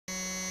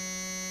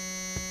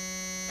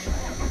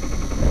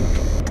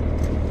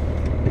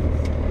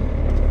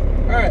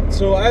Alright,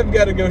 so I've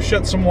got to go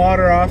shut some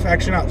water off.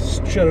 Actually, not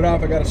shut it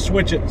off, I got to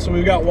switch it. So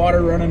we've got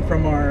water running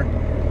from our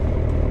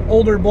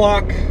older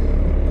block,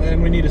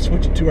 and we need to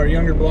switch it to our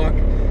younger block.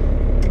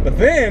 But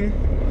then,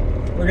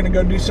 we're going to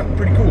go do something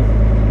pretty cool.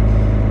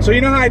 So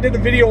you know how I did a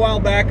video a while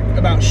back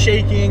about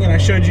shaking, and I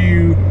showed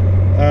you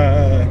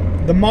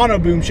the mono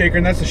boom shaker,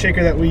 and that's the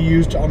shaker that we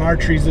used on our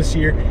trees this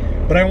year.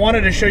 But I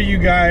wanted to show you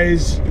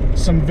guys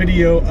some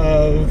video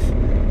of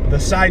the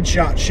side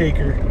shot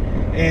shaker.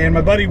 And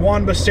my buddy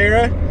Juan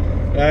Becerra,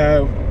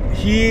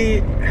 he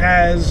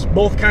has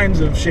both kinds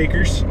of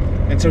shakers,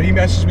 and so he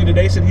messaged me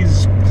today, said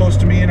he's close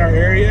to me in our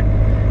area,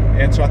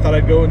 and so I thought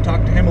I'd go and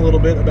talk to him a little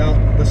bit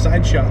about the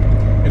side shot,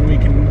 and we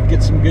can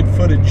get some good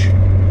footage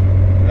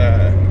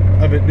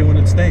of it doing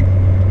its thing.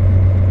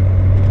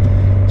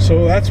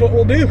 So that's what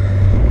we'll do.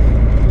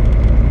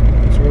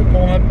 So we're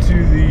pulling up to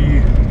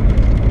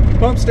the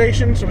pump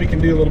station so we can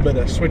do a little bit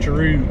of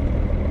switcheroo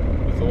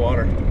with the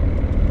water.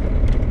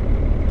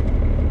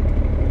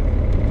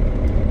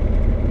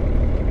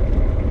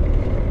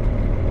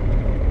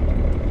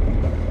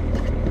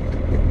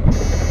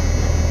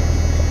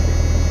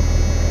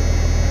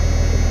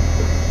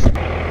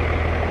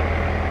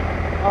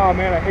 Oh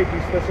man, I hate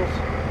these thistles.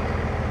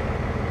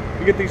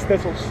 We get these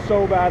thistles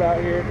so bad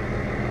out here.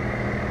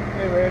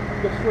 Anyway,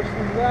 let's switch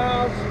these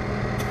valves.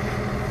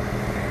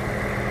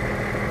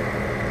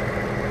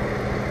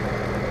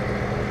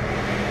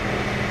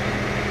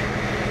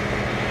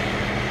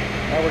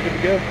 Now we're good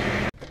to go.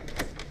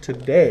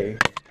 Today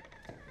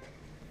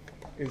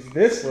is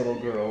this little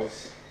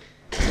girl's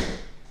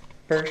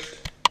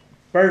first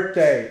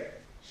birthday.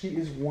 She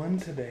is 1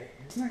 today.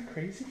 Isn't that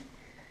crazy?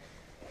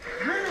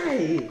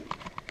 Hi!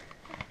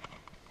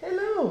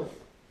 Hello.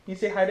 You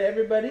say hi to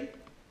everybody?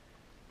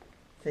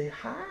 Say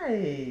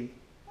hi.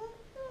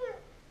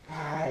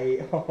 Hi.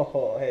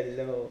 Oh,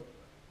 hello.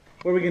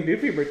 What are we going to do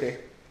for your birthday?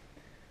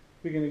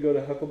 We're going to go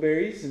to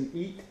Huckleberry's and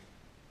eat.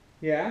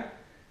 Yeah?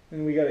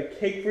 And we got a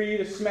cake for you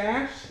to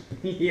smash.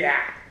 Yeah.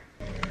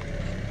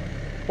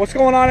 What's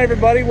going on,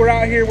 everybody? We're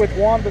out here with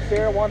Juan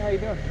Becerra. Juan, how you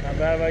doing? Not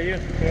bad, about you?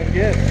 Doing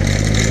good.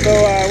 So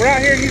we're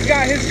out here and he's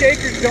got his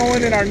shakers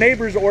going in our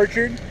neighbor's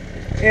orchard.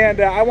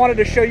 And I wanted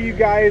to show you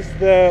guys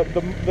the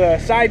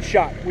side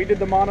shot. We did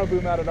the mono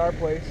boom out at our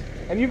place.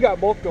 And you've got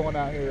both going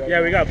out here right Yeah,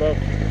 now. we got both.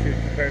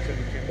 Comparison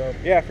between both.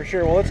 Yeah, for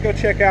sure. Well, let's go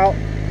check out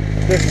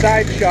the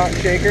side shot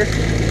shaker.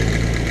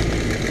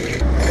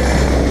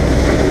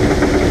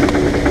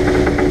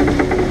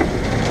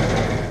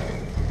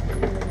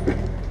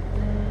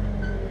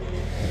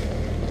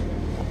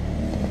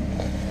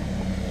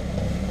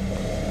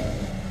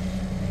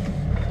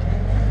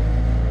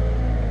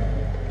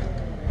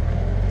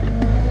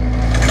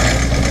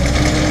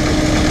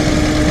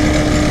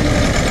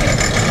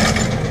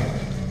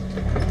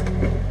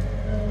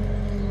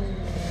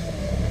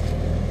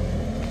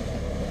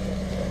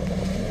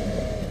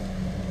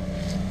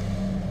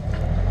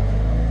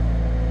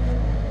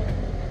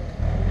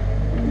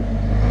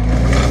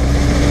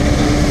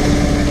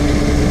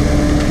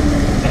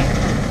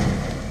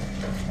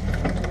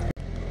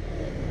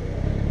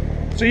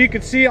 So you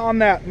can see on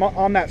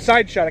that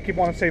side shot, I keep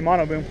wanting to say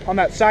mono boom, on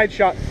that side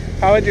shot,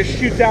 how it just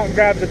shoots out and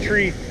grabs a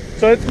tree.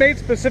 So it's made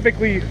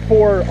specifically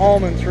for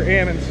almonds, for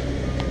almonds.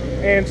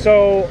 And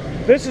so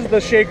this is the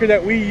shaker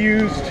that we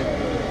used,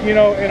 you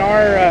know, in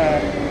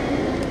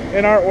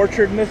our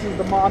orchard, and this is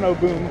the mono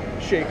boom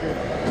shaker.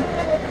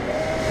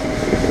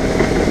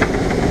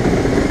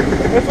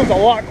 This one's a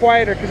lot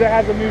quieter because it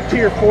has a new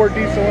tier 4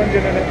 diesel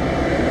engine in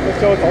it,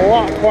 so it's a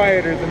lot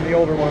quieter than the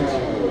older ones.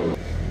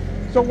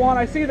 So Juan,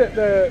 I see that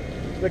the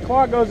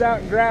claw goes out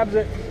and grabs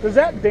it. Does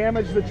that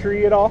damage the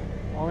tree at all?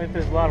 Only if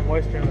there's a lot of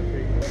moisture in the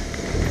tree.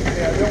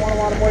 Yeah, don't want a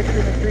lot of moisture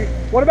in the tree.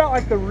 What about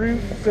like the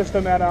root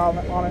system on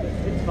it?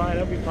 It's fine,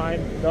 it'll be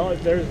fine.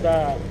 There's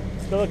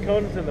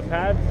silicones in the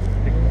pads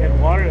and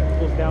water that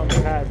cools down the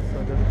pads so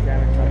it doesn't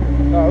damage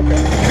them. Oh,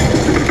 okay.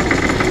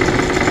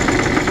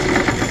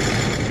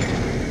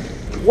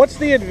 What's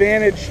the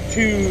advantage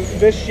to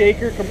this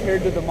shaker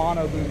compared to the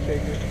mono boom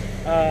shaker?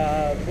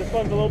 This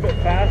one's a little bit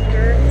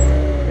faster.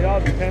 It all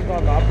depends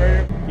on the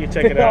operator. You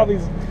check it out.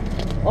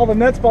 All the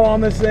nuts fall on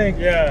this thing.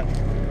 Yeah.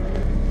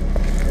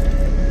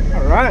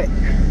 All right.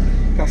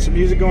 Got some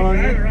music going on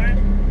here.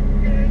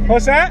 Ryan.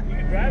 What's that? You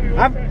can drive. You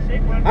want to try to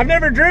shake one? I've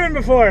never driven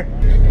before.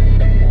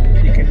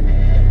 You can.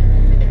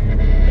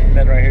 And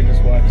then right here,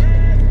 just watch.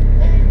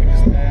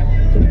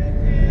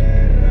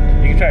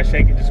 You can try to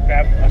shake it. Just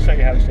grab. I'll show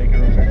you how to shake it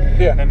real quick.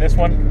 Yeah. And then this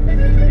one,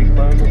 you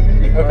close it.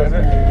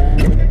 It.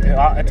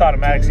 It's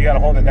automatic, so you gotta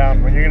hold it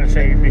down. When you're gonna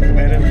shake, be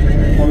committed.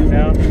 Hold it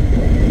down.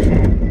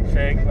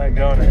 Shake, let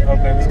go, and it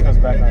opens. Comes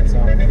back on its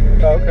own.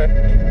 Oh, okay.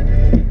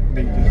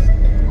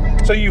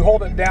 So you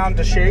hold it down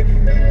to shake?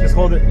 Just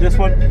hold it. This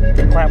one,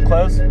 clamp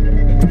close.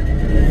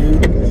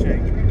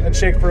 Shake. And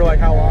shake for like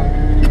how long?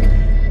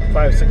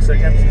 5 or 6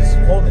 seconds. Just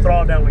hold the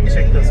throttle down when you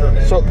shake this up.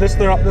 So this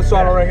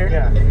throttle right here?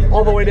 Yeah.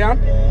 All the way down?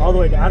 All the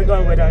way down. I'd go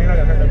all the way down. You're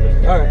not gonna hurt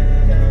nothing. All right.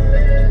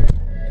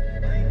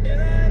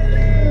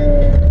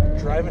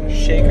 Driving a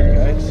shaker,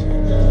 guys.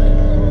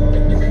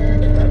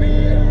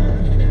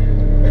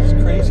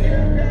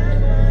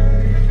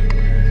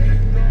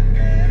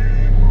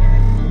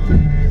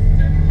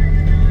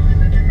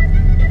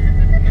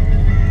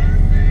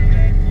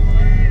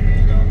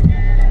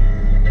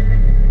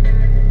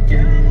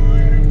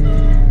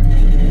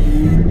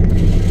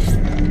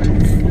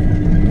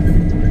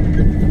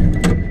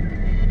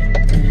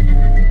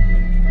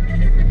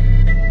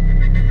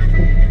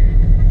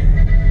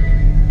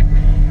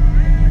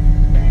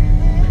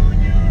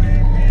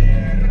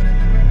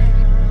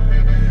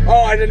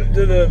 didn't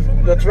do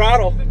the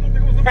throttle.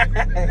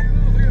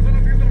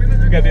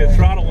 Gotta do the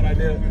throttle when I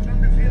do it.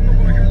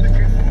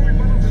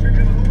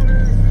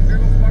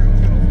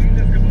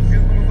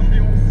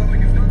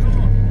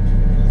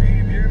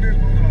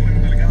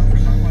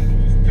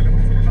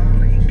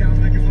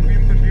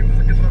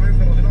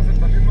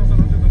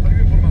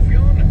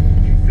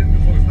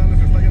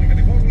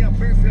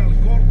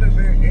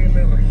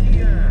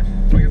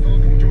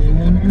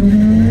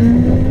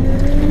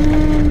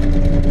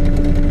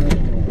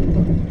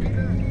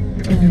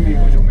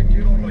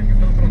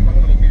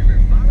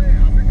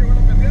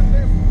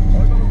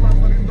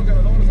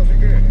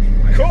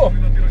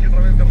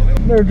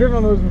 Never driven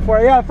on those before.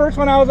 Yeah, the first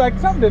one I was like,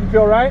 something didn't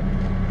feel right.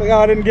 Like, oh,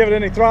 I didn't give it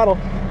any throttle.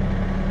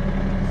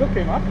 Still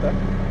came off though.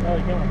 Oh,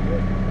 you came off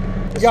good.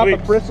 You got the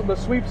bristle, the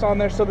sweeps on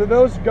there. So do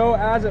those go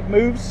as it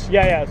moves?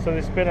 Yeah. So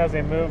they spin as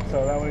they move.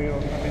 So that way you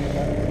don't have any of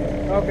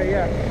that. Okay,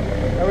 yeah.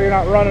 That way you're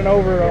not running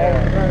over.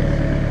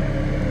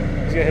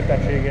 Yeah. He's gonna hit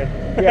that tree again.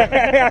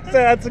 Yeah, so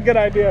that's a good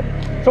idea.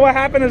 So what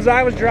happened is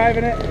I was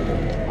driving it.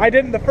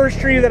 The first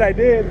tree that I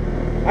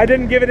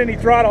didn't give it any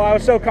throttle. I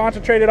was so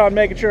concentrated on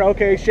making sure,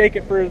 okay, shake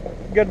it for a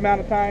good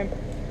amount of time.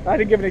 I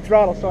didn't give it any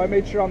throttle, so I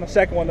made sure on the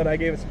second one that I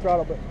gave it some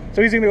throttle. But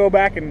so he's gonna go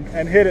back and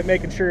hit it,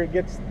 making sure it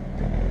gets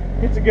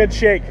a good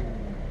shake.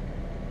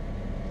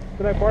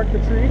 Did I bark the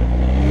tree?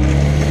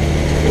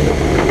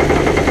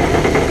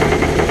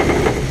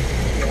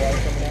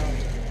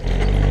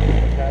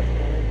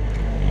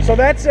 So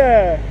that's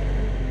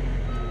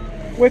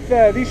with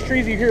these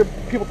trees, you hear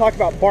people talk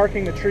about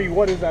barking the tree.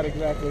 What is that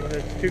exactly? When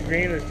it's too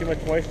green, there's too much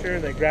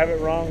moisture, they grab it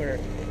wrong, or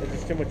if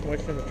there's too much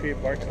moisture in the tree,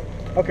 it barks them.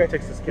 Okay. It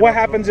takes the skin what off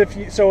happens them.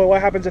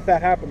 what happens if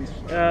that happens?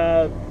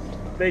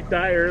 They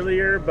die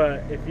earlier,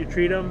 but if you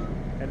treat them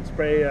and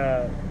spray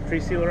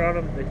tree sealer on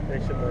them, they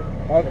should live.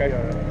 Okay.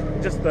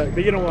 But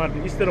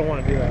you still don't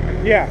want to do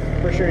that. Yeah,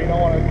 for sure. You don't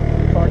want to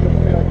bark them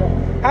like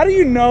that. How do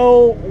you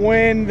know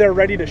when they're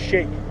ready to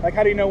shake? Like,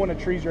 how do you know when a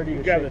tree's ready to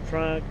shake? You grab the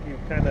trunk, you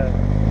kind of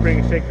bring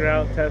a shaker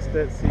out, test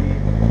it, see,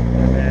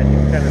 and then you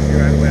kind of see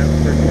right away on the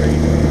first tree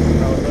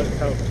how it looks.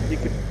 How you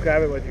could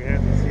grab it with your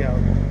hands and see how.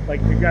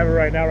 Like if you grab it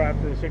right now, right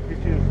after the shaker, these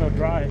trees are so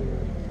dry,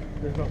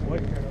 there's no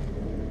moisture in them.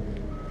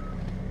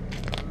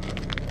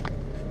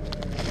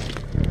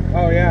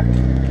 Oh yeah,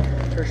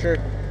 for sure.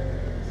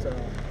 So,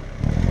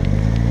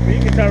 but you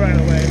can tell right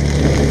away.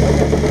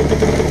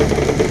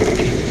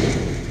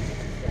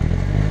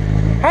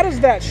 How does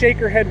that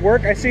shaker head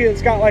work? I see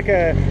it's got like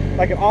an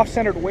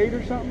off-centered weight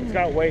or something. It's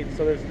got weights,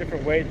 so there's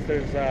different weights.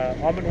 There's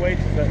almond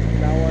weights, that's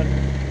that one.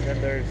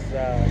 Then there's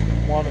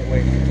walnut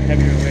weights,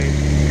 heavier weights.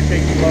 You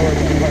take lower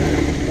but harder.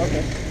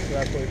 Okay. So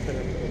that's what we put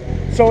into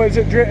that. So is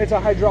it's a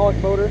hydraulic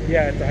motor?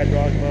 Yeah, it's a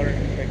hydraulic motor.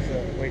 It makes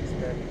the weight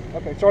spin.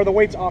 Okay. So are the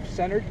weights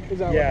off-centered? Is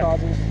that what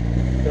causes?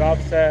 They're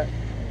offset.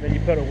 Then you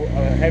put a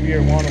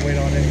heavier walnut weight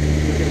on it.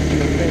 You can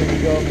spin if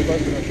you go up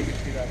close enough. You can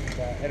see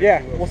that.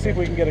 Yeah, we'll see if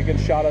we can get a good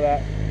shot of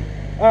that.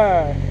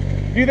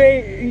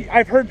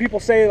 I've heard people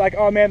say like,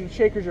 oh man, the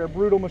shakers are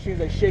brutal machines,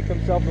 they shake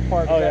themselves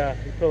apart. Oh yeah,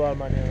 you put a lot of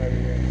money on them every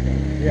year. So.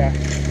 Yeah.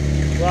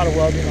 A lot of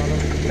welding on them.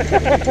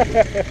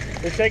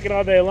 They're shaking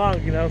all day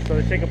long, you know, so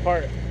they shake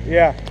apart.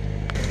 Yeah.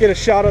 Let's get a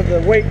shot of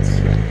the weights.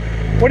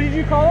 What did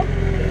you call them?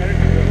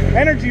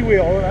 Energy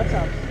wheel. Oh, that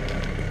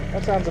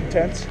sounds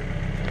intense.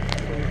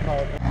 That's what we call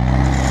it.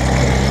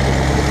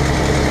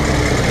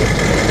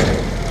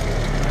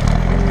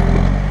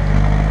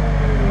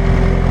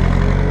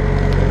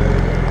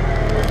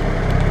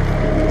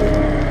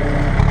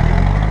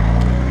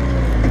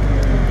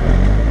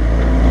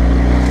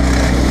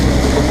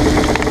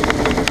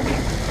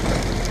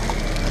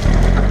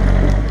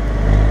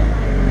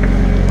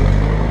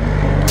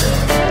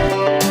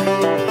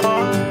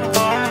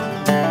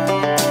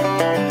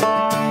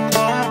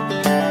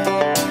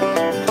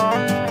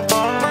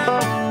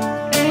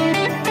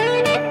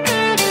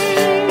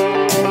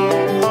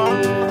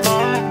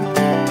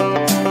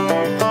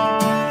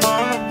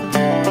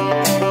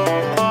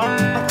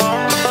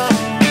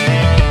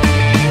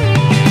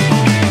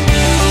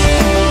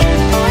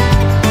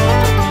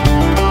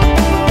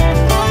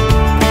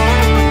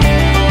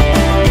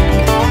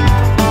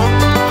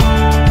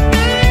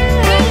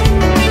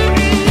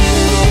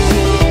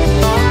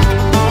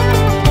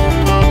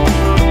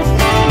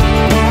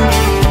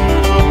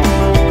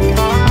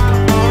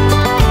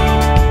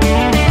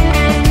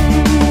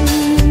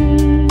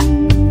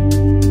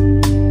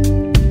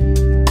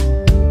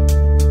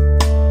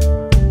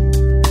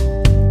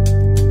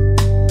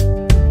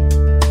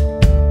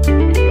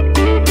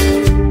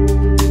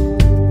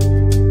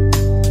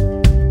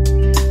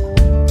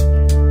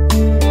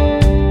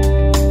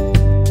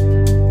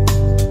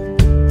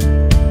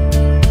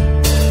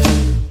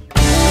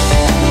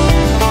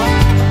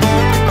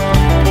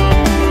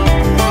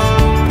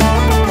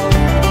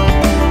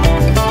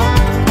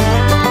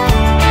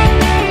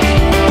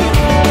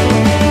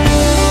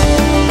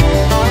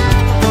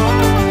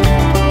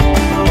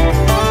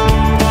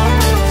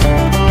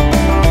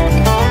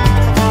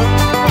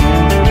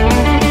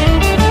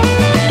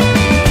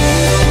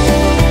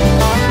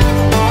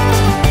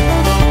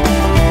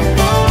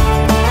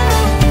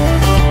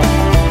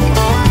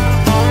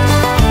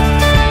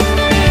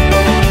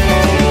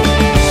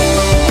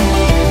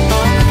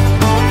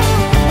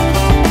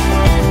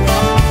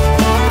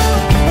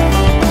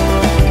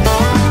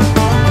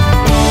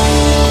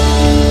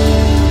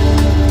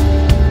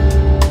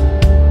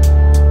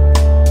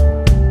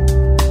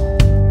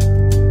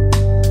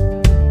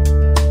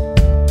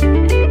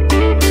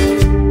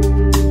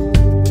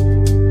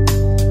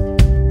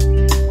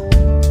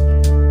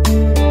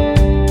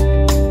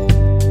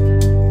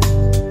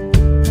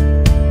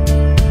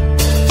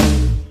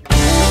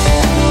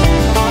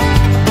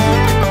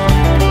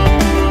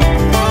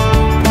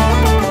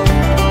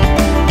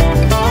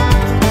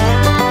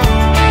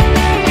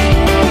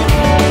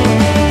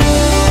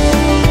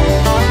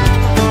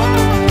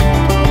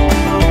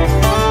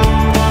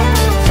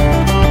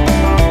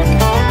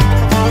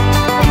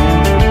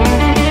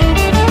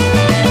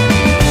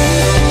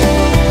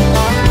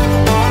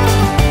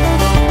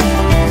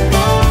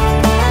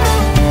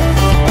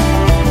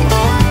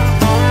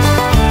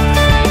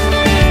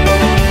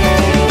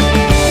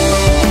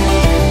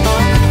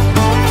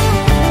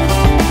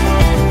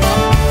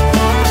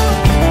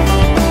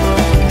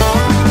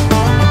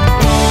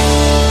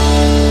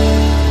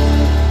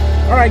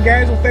 right,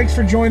 guys. Well, thanks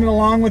for joining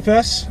along with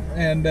us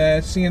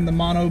and seeing the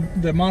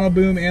mono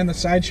boom and the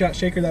side shot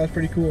shaker. That was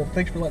pretty cool.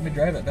 Thanks for letting me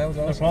drive it. That was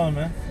awesome. No problem,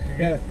 man.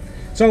 Yeah.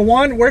 So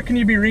Juan, where can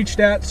you be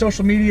reached at?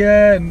 Social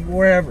media and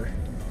wherever.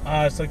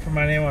 Just look for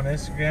my name on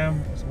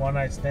Instagram. It's One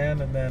Night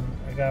Stand, and then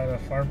I got a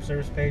farm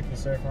service page,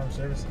 Becerra Farm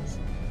Services.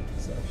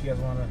 So if you guys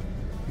want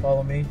to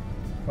follow me,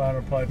 Ron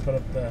will probably put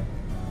up the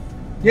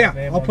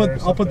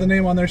I'll put the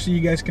name on there so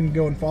you guys can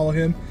go and follow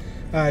him.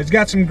 He's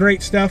got some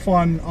great stuff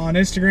on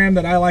Instagram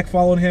that I like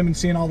following him and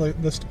seeing all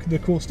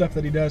the cool stuff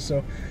that he does.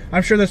 So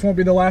I'm sure this won't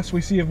be the last we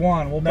see of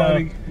Juan. We'll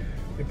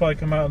probably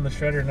come out in the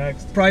shredder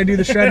next. Probably do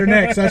the shredder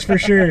next, that's for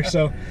sure.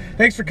 So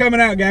thanks for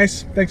coming out,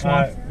 guys. Thanks,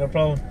 Juan. No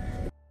problem.